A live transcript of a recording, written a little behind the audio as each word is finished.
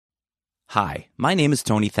Hi, my name is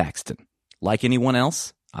Tony Thaxton. Like anyone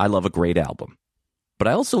else, I love a great album. But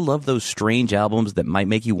I also love those strange albums that might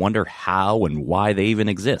make you wonder how and why they even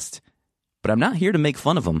exist. But I'm not here to make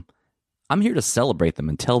fun of them. I'm here to celebrate them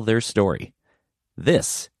and tell their story.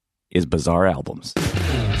 This is Bizarre Albums.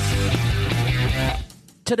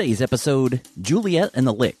 Today's episode, Juliet and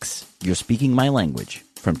the Licks, You're Speaking My Language,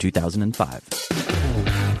 from 2005.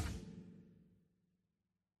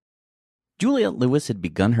 Juliette Lewis had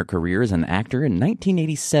begun her career as an actor in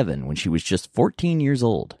 1987 when she was just 14 years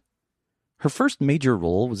old. Her first major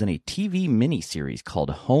role was in a TV miniseries called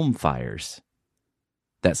Home Fires.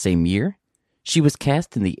 That same year, she was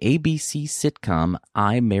cast in the ABC sitcom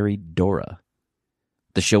I Married Dora.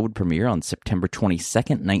 The show would premiere on September 22,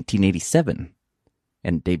 1987,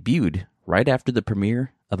 and debuted right after the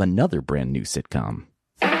premiere of another brand new sitcom.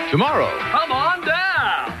 Tomorrow, Come on down!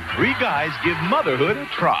 three guys give motherhood a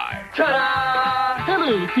try. Ta-da!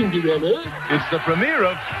 Hello, Cinderella. It's the premiere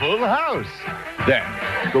of Full House. Then,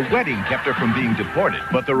 the wedding kept her from being deported,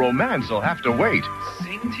 but the romance will have to wait.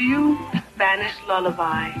 Sing to you a Spanish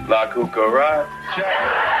lullaby. La Cucaracha.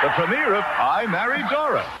 Check. The premiere of I Married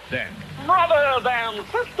Dora. Then, Brothers and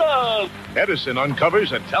sisters! Edison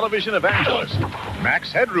uncovers a television evangelist.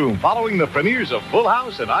 Max Headroom following the premieres of Full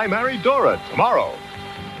House and I Married Dora tomorrow.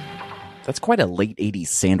 That's quite a late 80s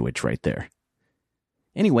sandwich right there.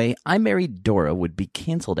 Anyway, I Married Dora would be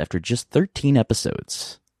canceled after just 13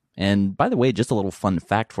 episodes. And by the way, just a little fun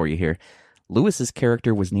fact for you here. Lewis's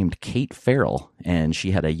character was named Kate Farrell, and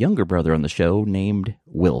she had a younger brother on the show named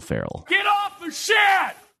Will Ferrell. Get off the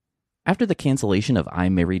shit! After the cancellation of I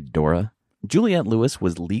Married Dora, Juliette Lewis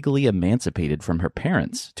was legally emancipated from her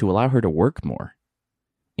parents to allow her to work more.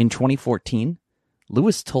 In 2014,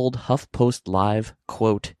 Lewis told HuffPost Live,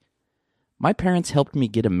 quote, "My parents helped me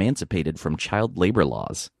get emancipated from child labor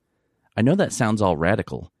laws. I know that sounds all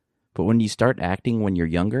radical, but when you start acting when you're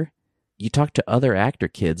younger, you talk to other actor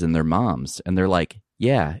kids and their moms, and they're like,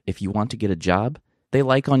 yeah, if you want to get a job, they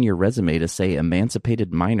like on your resume to say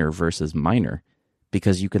emancipated minor versus minor,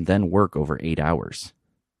 because you can then work over 8 hours.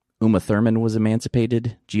 Uma Thurman was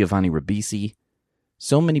emancipated, Giovanni Ribisi.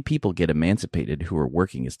 So many people get emancipated who are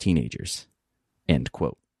working as teenagers." End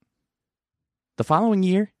quote. The following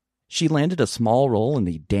year, she landed a small role in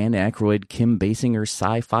the Dan Aykroyd, Kim Basinger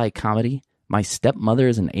sci-fi comedy My Stepmother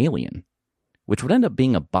is an Alien, which would end up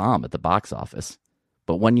being a bomb at the box office.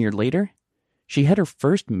 But 1 year later, she had her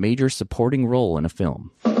first major supporting role in a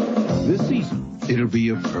film. This season, it'll be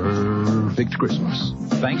a perfect Christmas,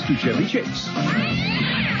 thanks to Chevy Chase.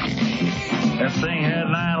 That thing had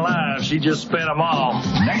 9 lives. She just spent them all.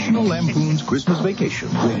 National Lampoon's Christmas Vacation,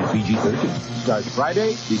 rated PG-13. Starts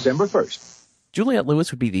Friday, December 1st. Juliette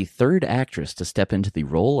Lewis would be the third actress to step into the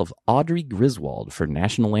role of Audrey Griswold for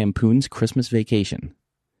National Lampoon's Christmas Vacation.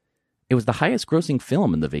 It was the highest-grossing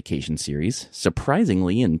film in the Vacation series,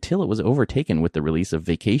 surprisingly, until it was overtaken with the release of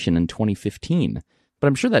Vacation in 2015, but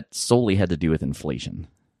I'm sure that solely had to do with inflation.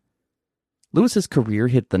 Lewis's career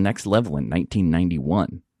hit the next level in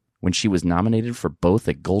 1991, when she was nominated for both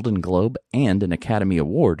a Golden Globe and an Academy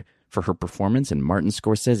Award for her performance in Martin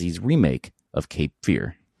Scorsese's remake of Cape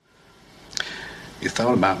Fear. You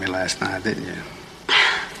thought about me last night, didn't you?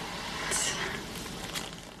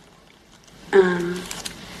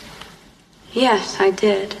 Yes, I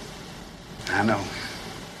did. I know.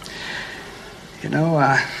 You know,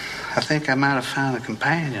 I think I might have found a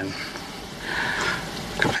companion.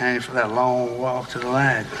 Companion for that long walk to the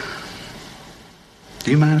lag.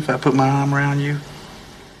 Do you mind if I put my arm around you?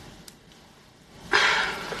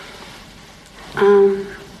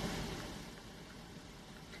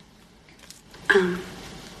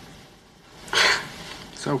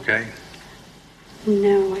 It's okay.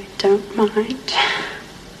 No, I don't mind.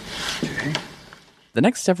 Okay. The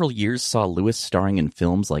next several years saw Lewis starring in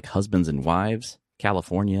films like Husbands and Wives,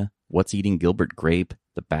 California, What's Eating Gilbert Grape,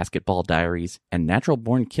 The Basketball Diaries, and Natural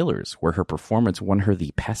Born Killers, where her performance won her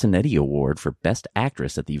the Passanetti Award for Best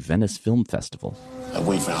Actress at the Venice Film Festival.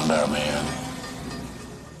 We found our man.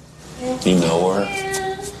 You know her.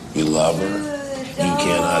 You love her. You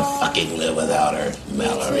cannot fucking live without her,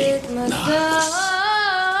 Mallory. Nice.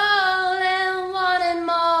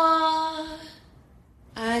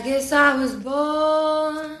 I guess I was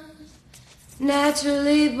born,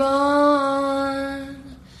 naturally born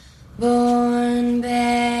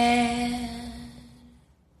bad.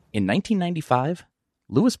 In 1995,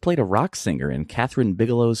 Lewis played a rock singer in Catherine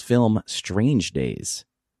Bigelow's film Strange Days.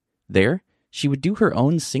 There, she would do her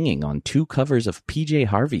own singing on 2 covers of PJ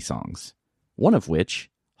Harvey songs, one of which,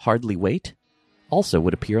 Hardly Wait, also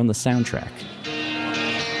would appear on the soundtrack.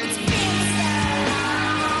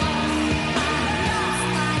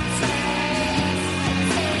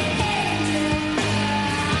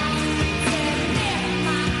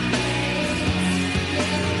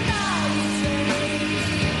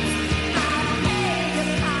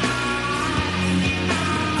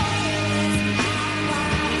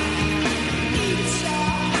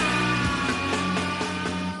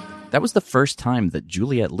 That was the first time that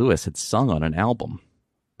Juliette Lewis had sung on an album,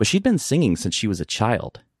 but she'd been singing since she was a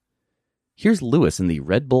child. Here's Lewis in the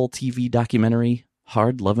Red Bull TV documentary,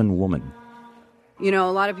 Hard Lovin' Woman. You know,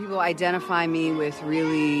 a lot of people identify me with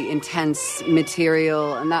really intense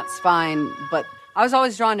material, and that's fine, but I was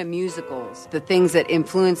always drawn to musicals. The things that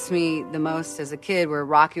influenced me the most as a kid were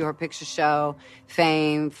Rocky Horror Picture Show,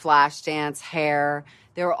 Fame, Flashdance, Hair.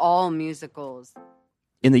 They were all musicals.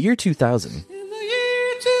 In the year 2000,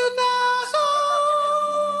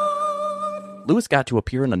 Lewis got to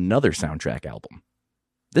appear in another soundtrack album.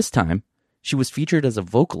 This time, she was featured as a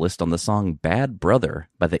vocalist on the song Bad Brother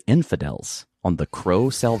by the Infidels on the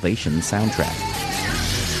Crow Salvation soundtrack.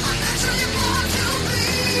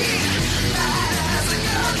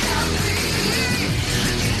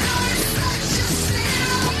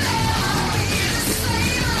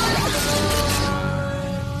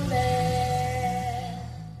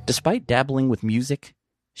 Despite dabbling with music,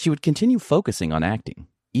 she would continue focusing on acting,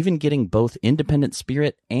 even getting both Independent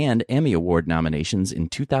Spirit and Emmy Award nominations in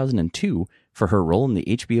 2002 for her role in the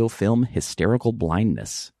HBO film Hysterical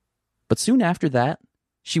Blindness. But soon after that,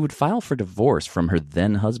 she would file for divorce from her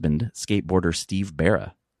then-husband, skateboarder Steve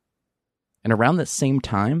Barra. And around that same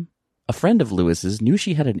time, a friend of Lewis's knew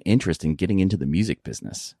she had an interest in getting into the music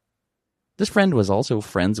business. This friend was also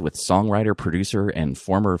friends with songwriter, producer, and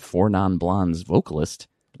former Four Non Blondes vocalist,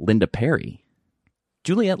 Linda Perry.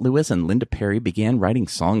 Juliette Lewis and Linda Perry began writing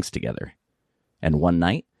songs together. And one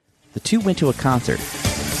night, the two went to a concert.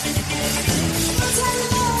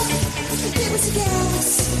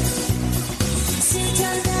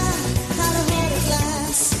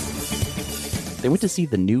 They went to see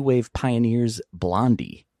the new wave pioneers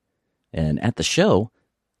Blondie. And at the show,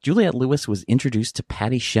 Juliette Lewis was introduced to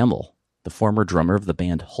Patty Schemmel, the former drummer of the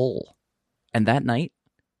band Hole. And that night,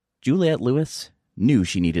 Juliette Lewis knew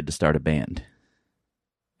she needed to start a band.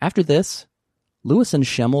 After this, Lewis and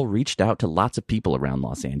Schemmel reached out to lots of people around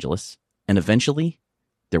Los Angeles, and eventually,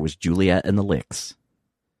 there was Juliette and the Licks.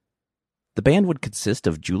 The band would consist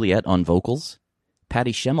of Juliette on vocals,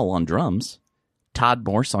 Patty Schemmel on drums, Todd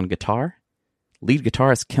Morse on guitar, lead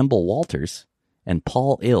guitarist Kemble Walters, and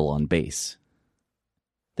Paul Ill on bass.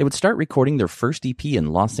 They would start recording their first EP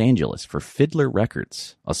in Los Angeles for Fiddler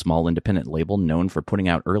Records, a small independent label known for putting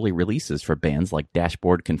out early releases for bands like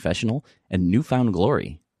Dashboard Confessional and Newfound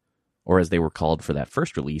Glory, or as they were called for that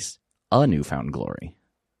first release, A Newfound Glory.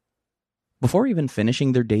 Before even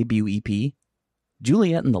finishing their debut EP,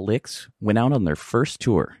 Juliette and the Licks went out on their first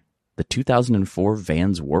tour, the 2004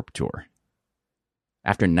 Vans Warped Tour.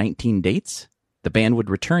 After 19 dates, the band would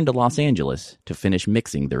return to Los Angeles to finish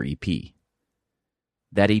mixing their EP.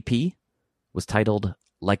 That EP was titled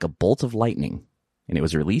Like a Bolt of Lightning, and it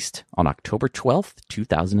was released on October 12th,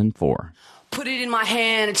 2004. Put it in my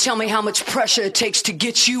hand and tell me how much pressure it takes to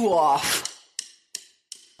get you off.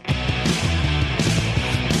 Give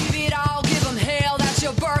it all, give them hell, that's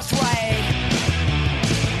your birthright.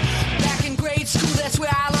 Back in grade school, that's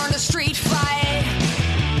where I learned a street fight.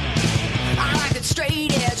 I like it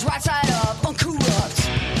straight edge, right side up, uncorrupt.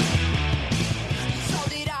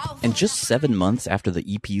 And just 7 months after the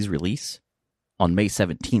EP's release, on May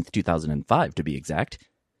 17th, 2005 to be exact,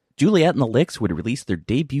 Juliette and the Licks would release their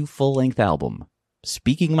debut full-length album,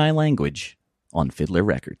 Speaking My Language, on Fiddler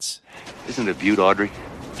Records. Isn't it a beaut, Audrey?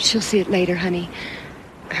 She'll see it later, honey.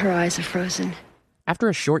 Her eyes are frozen. After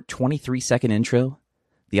a short 23-second intro,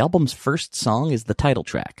 the album's first song is the title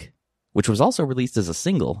track, which was also released as a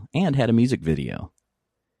single and had a music video.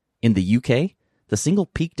 In the UK, the single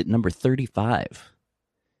peaked at number 35.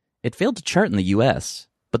 It failed to chart in the US,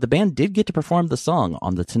 but the band did get to perform the song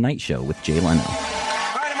on The Tonight Show with Jay Leno. All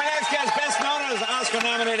right, my next guest, best known as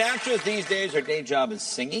Oscar-nominated actress. These days, her day job is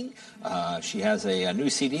singing. She has a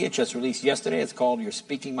new CD. It just released yesterday. It's called You're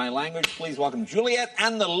Speaking My Language. Please welcome Juliette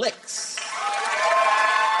and the Licks.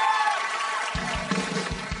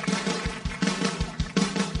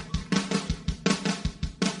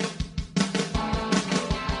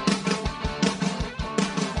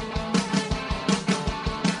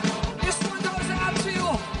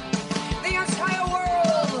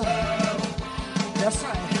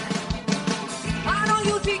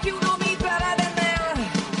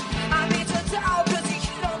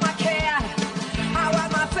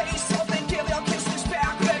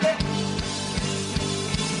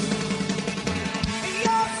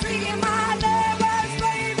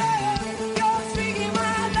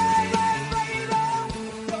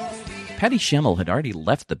 Patty Schemmel had already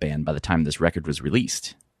left the band by the time this record was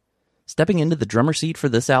released. Stepping into the drummer seat for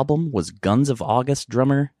this album was Guns of August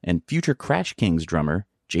drummer and future Crash Kings drummer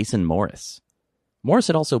Jason Morris. Morris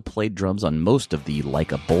had also played drums on most of the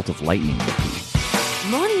Like a Bolt of Lightning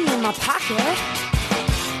EP. Morning in my my pocket,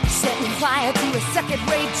 setting fire to a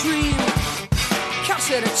second-rate dream.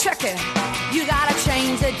 Cash it or check it, you gotta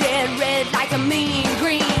change the dead red like a mean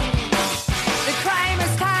green. The crime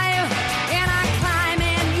is time, and I climb,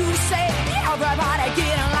 and you say, everybody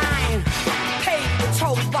get in line. Pay the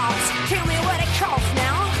toll box, tell me what it costs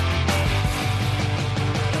now.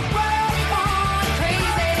 The world's gone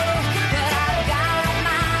crazy, but I've got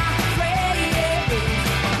my praise.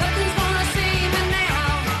 Nothing's gonna save me now.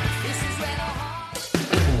 This is where the heart...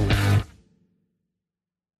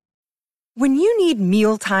 When you need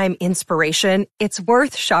mealtime inspiration, it's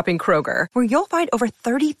worth shopping Kroger, where you'll find over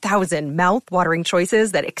 30,000 mouth-watering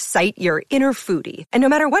choices that excite your inner foodie. And no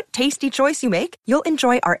matter what tasty choice you make, you'll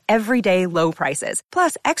enjoy our everyday low prices,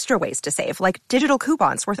 plus extra ways to save, like digital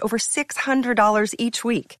coupons worth over $600 each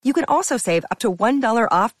week. You can also save up to $1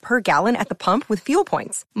 off per gallon at the pump with fuel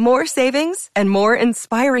points. More savings and more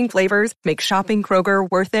inspiring flavors make shopping Kroger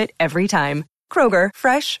worth it every time. Kroger,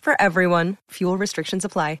 fresh for everyone. Fuel restrictions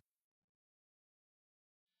apply.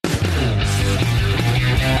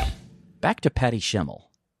 Back to Patty Schemmel.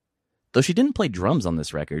 Though she didn't play drums on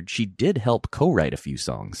this record, she did help co-write a few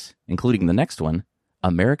songs, including the next one,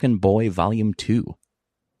 American Boy Volume 2.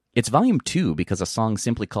 It's Volume 2 because a song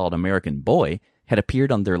simply called American Boy had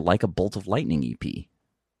appeared on their Like a Bolt of Lightning EP.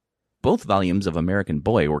 Both volumes of American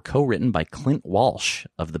Boy were co-written by Clint Walsh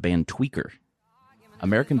of the band Tweaker.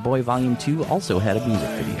 American Boy Volume 2 also had a music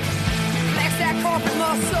video. Flex that corporate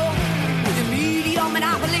muscle with the media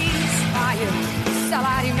monopolies. Sell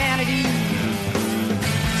out humanity.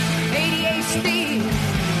 ADHD,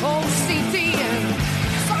 OCD, and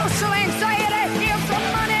social anxiety. Here's some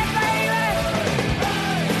money, baby.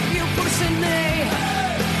 You pushing me,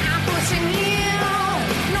 I'm pushing you.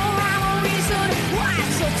 No rhyme or reason.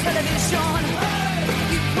 Watch your television.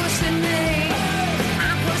 You pushing me,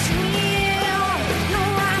 I'm pushing you. No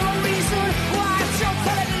rhyme or reason. Watch your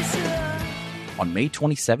television. On May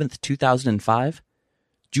 27th, 2005,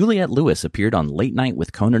 Juliette Lewis appeared on Late Night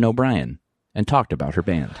with Conan O'Brien and talked about her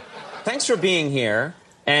band. Thanks for being here.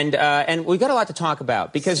 And we've got a lot to talk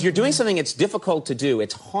about because you're doing something that's difficult to do.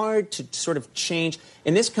 It's hard to sort of change.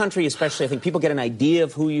 In this country especially, I think people get an idea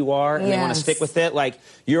of who you are and they want to stick with it. Like,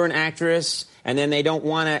 you're an actress, and then they don't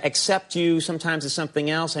want to accept you sometimes as something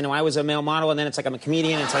else. I know I was a male model, and then it's like I'm a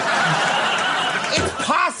comedian. It's like, it's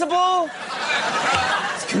possible.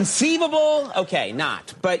 Conceivable? Okay,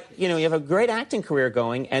 not. But, you know, you have a great acting career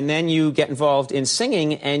going, and then you get involved in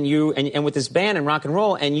singing, and with this band and rock and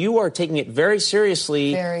roll, and you are taking it very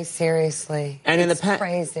seriously. Very seriously. And it's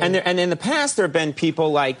crazy. And in the past, there have been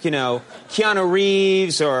people like, you know, Keanu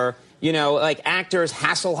Reeves or, you know, like actors,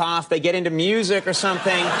 Hasselhoff, they get into music or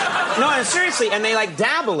something. No, and seriously, and they like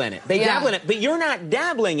dabble in it. They dabble in it, but you're not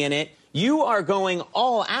dabbling in it. You are going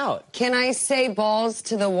all out. Can I say balls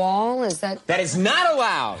to the wall? Is that... That is not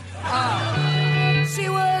allowed. She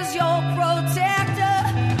was your protector.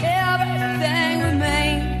 Everything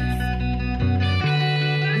remains.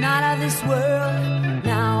 Not of this world.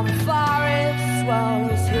 Now the forest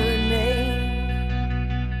swallows her name.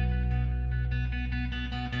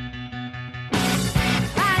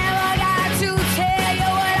 I never got to tell you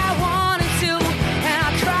what I wanted to, and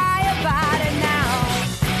I cry about it now.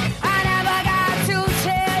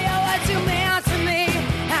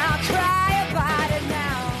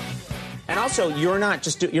 And also, you're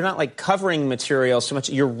not like covering material so much.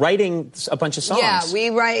 You're writing a bunch of songs. Yeah, we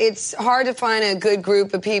write. It's hard to find a good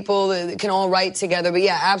group of people that can all write together. But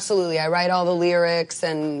yeah, absolutely. I write all the lyrics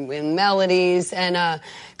and melodies. And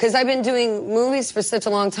because I've been doing movies for such a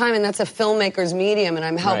long time, and that's a filmmaker's medium, and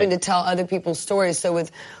I'm helping to tell other people's stories. So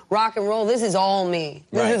with rock and roll, this is all me.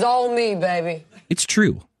 This is all me, baby. It's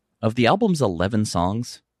true. Of the album's 11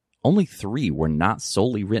 songs, only 3 were not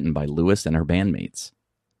solely written by Lewis and her bandmates.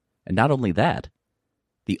 And not only that,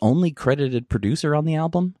 the only credited producer on the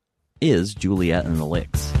album is Juliette and the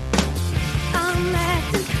Licks. I'm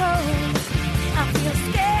acting cold. I feel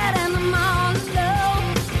scared and I'm all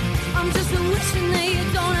alone. I'm just wishing that you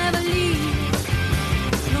don't ever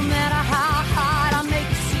leave. No matter how hard I make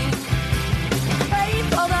it seem. Pray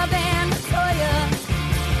for the band to tell you.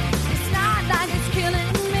 It's not like it's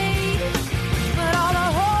killing me, but all the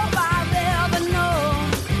hope I've ever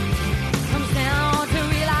known comes down to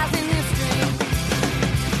realizing this dream.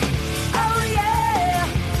 Oh yeah,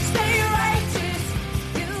 stay righteous.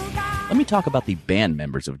 You got... Let me talk about the band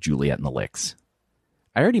members of Juliette and the Licks.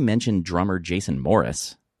 I already mentioned drummer Jason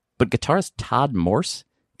Morris, but guitarist Todd Morse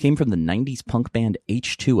came from the 90s punk band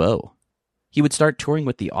H2O. He would start touring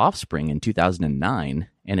with The Offspring in 2009,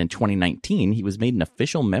 and in 2019 he was made an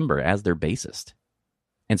official member as their bassist.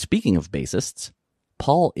 And speaking of bassists,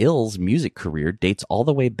 Paul Ill's music career dates all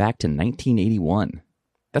the way back to 1981.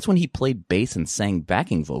 That's when he played bass and sang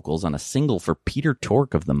backing vocals on a single for Peter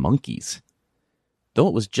Tork of the Monkees. Though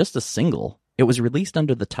it was just a single, it was released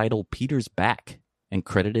under the title Peter's Back and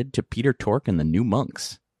credited to Peter Tork and the New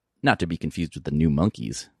Monks. Not to be confused with the New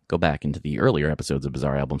Monkees. Go back into the earlier episodes of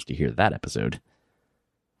Bizarre Albums to hear that episode.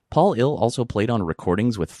 Paul Ill also played on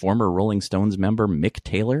recordings with former Rolling Stones member Mick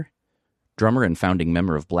Taylor, drummer and founding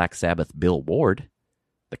member of Black Sabbath Bill Ward,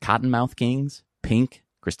 the Cottonmouth Kings, Pink,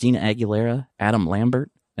 Christina Aguilera, Adam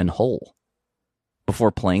Lambert, and Hole. Before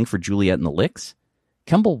playing for Juliet and the Licks,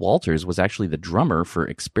 Kemble Walters was actually the drummer for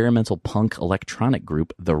experimental punk electronic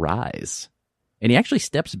group The Rise. And he actually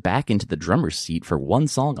steps back into the drummer's seat for one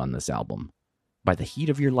song on this album, By the Heat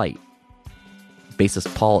of Your Light.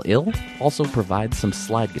 Bassist Paul Ill also provides some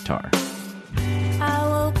slide guitar. I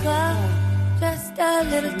woke up just a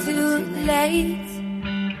little too late.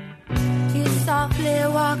 He softly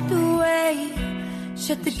walked away,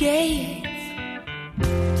 shut the gates.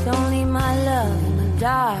 Don't leave my love in the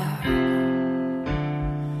dark.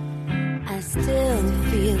 I still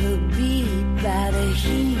feel the beat by the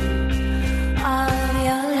heat of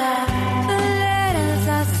your light. The letters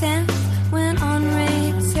I sent went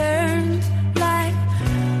unreturned, like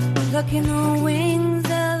plucking the wings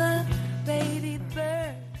of a baby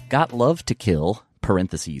bird. Got Love to Kill,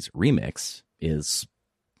 parentheses, remix, is,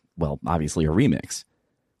 well, obviously a remix.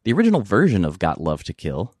 The original version of Got Love to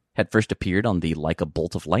Kill had first appeared on the Like a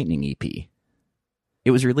Bolt of Lightning EP.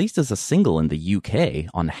 It was released as a single in the UK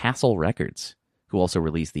on Hassle Records, who also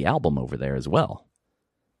released the album over there as well.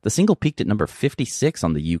 The single peaked at number 56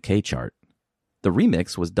 on the UK chart. The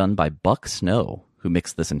remix was done by Buck Snow, who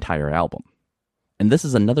mixed this entire album. And this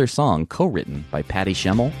is another song co-written by Patty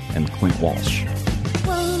Schemmel and Clint Walsh.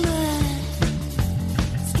 Woman,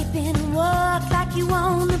 skipping walk like you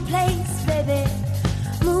own the place, baby.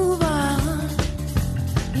 Move on.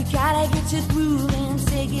 You gotta get your groove and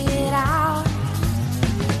take it out.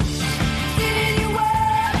 Get in your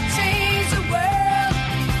world, change the world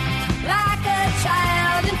like a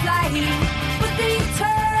child in flight. But then you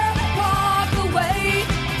turn and walk away.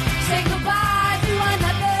 Say goodbye to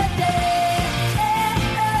another day.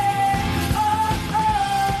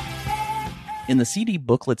 In the CD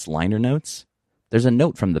booklet's liner notes, there's a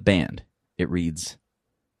note from the band. It reads,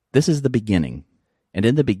 "This is the beginning, and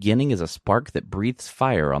in the beginning is a spark that breathes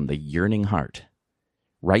fire on the yearning heart.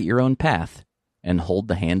 Write your own path and hold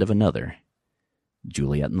the hand of another.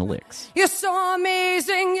 Juliet and the Licks." You're so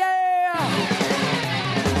amazing, yeah.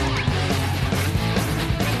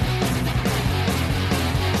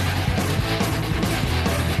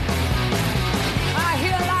 I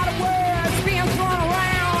hear a lot of words being thrown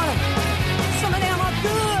around. Some of them are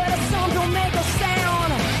good, some don't make a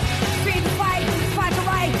sound. Feed the fight the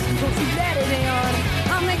right, don't you let it in.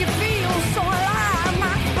 I'll make it feel so alive,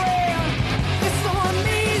 my friend. It's so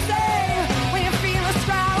amazing when you're feeling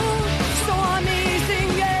strong. So amazing,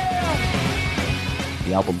 yeah.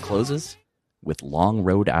 The album closes with Long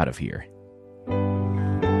Road Out of Here.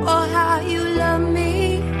 Oh, how you love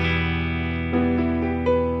me.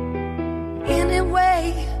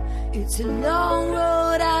 Anyway, it's a long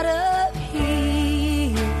road out of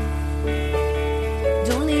here.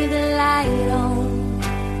 Don't leave the light on.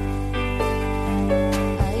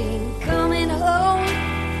 I ain't coming home.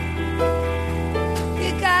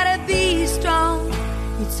 You gotta be strong.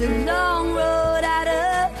 It's a long road out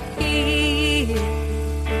of here.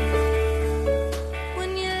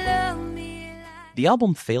 When you love me. The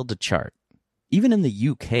album failed to chart, even in the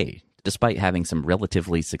UK, despite having some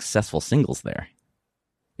relatively successful singles there.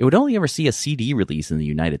 It would only ever see a CD release in the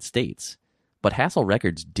United States, but Hassle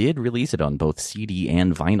Records did release it on both CD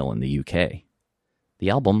and vinyl in the UK. The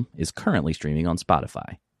album is currently streaming on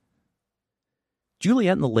Spotify.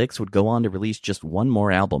 Juliet and the Licks would go on to release just one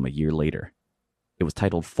more album a year later. It was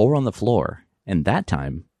titled Four on the Floor, and that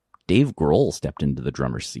time, Dave Grohl stepped into the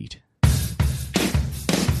drummer's seat.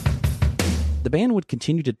 The band would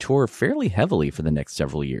continue to tour fairly heavily for the next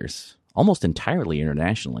several years, almost entirely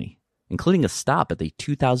internationally, including a stop at the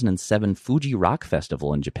 2007 Fuji Rock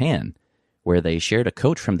Festival in Japan, where they shared a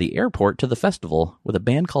coach from the airport to the festival with a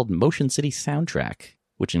band called Motion City Soundtrack,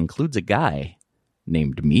 which includes a guy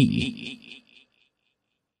named me.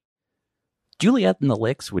 Juliet and the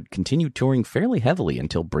Licks would continue touring fairly heavily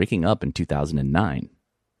until breaking up in 2009.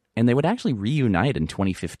 And they would actually reunite in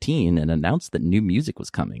 2015 and announce that new music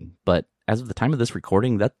was coming, but as of the time of this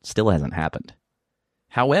recording, that still hasn't happened.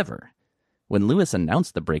 However, when Lewis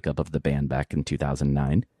announced the breakup of the band back in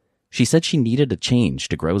 2009, she said she needed a change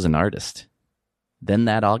to grow as an artist. Then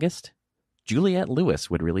that August, Juliette Lewis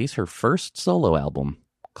would release her first solo album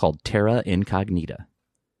called Terra Incognita.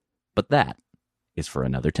 But that is for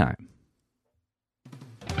another time.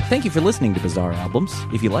 Thank you for listening to Bizarre Albums.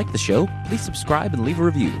 If you like the show, please subscribe and leave a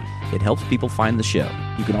review. It helps people find the show.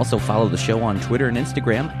 You can also follow the show on Twitter and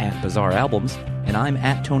Instagram at Bizarre Albums, and I'm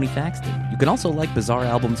at Tony Thaxton. You can also like Bizarre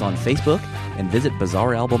Albums on Facebook and visit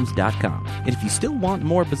BizarreAlbums.com. And if you still want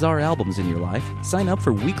more Bizarre Albums in your life, sign up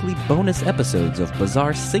for weekly bonus episodes of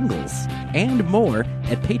Bizarre Singles and more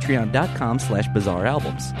at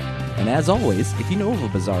Patreon.com/BizarreAlbums. And as always, if you know of a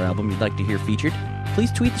Bizarre Album you'd like to hear featured,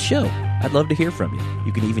 please tweet the show. I'd love to hear from you.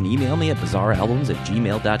 You can even email me at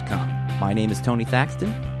bizarrealbums@gmail.com. My name is Tony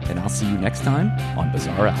Thaxton, and I'll see you next time on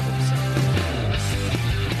Bizarre Albums.